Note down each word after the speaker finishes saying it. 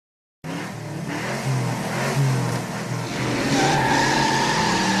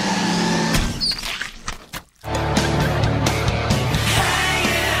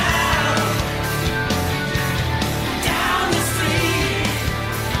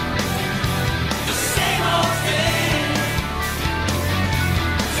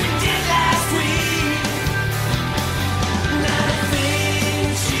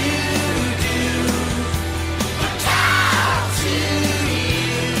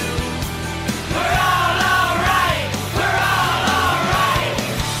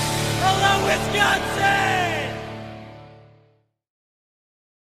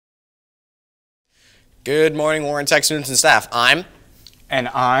Good morning, Warren Tech students and staff. I'm. And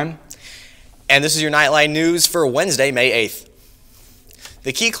I'm. And this is your Knightline news for Wednesday, May 8th.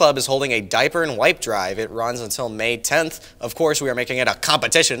 The Key Club is holding a diaper and wipe drive. It runs until May 10th. Of course, we are making it a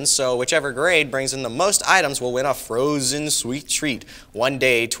competition, so whichever grade brings in the most items will win a frozen sweet treat one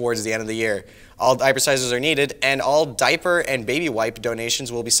day towards the end of the year. All diaper sizes are needed, and all diaper and baby wipe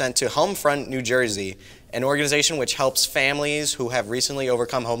donations will be sent to Homefront, New Jersey, an organization which helps families who have recently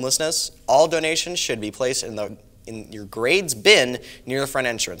overcome homelessness. All donations should be placed in your grade's bin near the front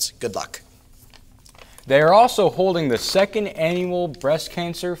entrance. Good luck. They are also holding the second annual Breast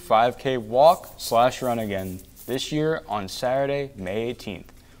Cancer 5K Walk/Run again this year on Saturday, May 18th,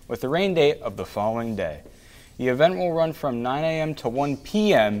 with the rain date of the following day. The event will run from 9 a.m. to 1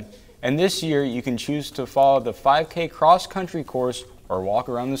 p.m., and this year you can choose to follow the 5K cross-country course or walk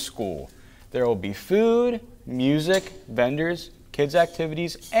around the school. There will be food, music, vendors, kids'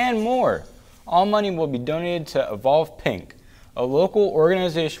 activities, and more. All money will be donated to Evolve Pink, a local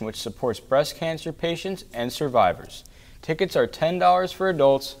organization which supports breast cancer patients and survivors. Tickets are $10 for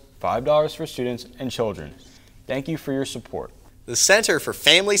adults, $5 for students and children. Thank you for your support. The Center for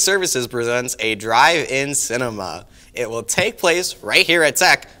Family Services presents a drive-in cinema. It will take place right here at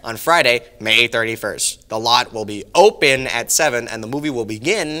Tech on Friday, May 31st. The lot will be open at 7 and the movie will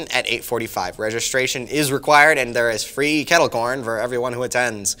begin at 8:45. Registration is required and there is free kettle corn for everyone who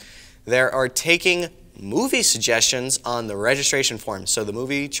attends. There are taking movie suggestions on the registration form, so the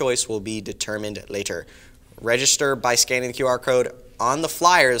movie choice will be determined later. Register by scanning the QR code on the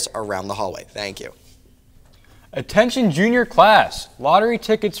flyers around the hallway. Thank you. Attention junior class, lottery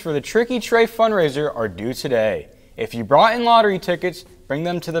tickets for the Tricky Tray fundraiser are due today. If you brought in lottery tickets, bring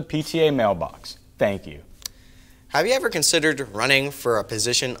them to the PTA mailbox. Thank you. Have you ever considered running for a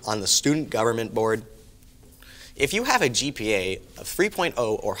position on the student government board? If you have a GPA of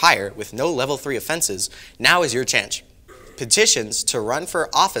 3.0 or higher with no level 3 offenses, now is your chance. Petitions to run for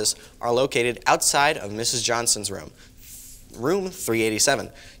office are located outside of Mrs. Johnson's room, room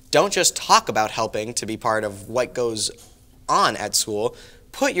 387. Don't just talk about helping to be part of what goes on at school.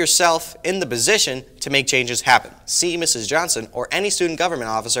 Put yourself in the position to make changes happen. See Mrs. Johnson or any student government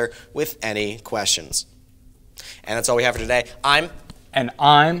officer with any questions. And that's all we have for today. And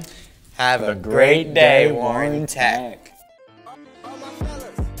I'm. Have a great day, Warren Tech.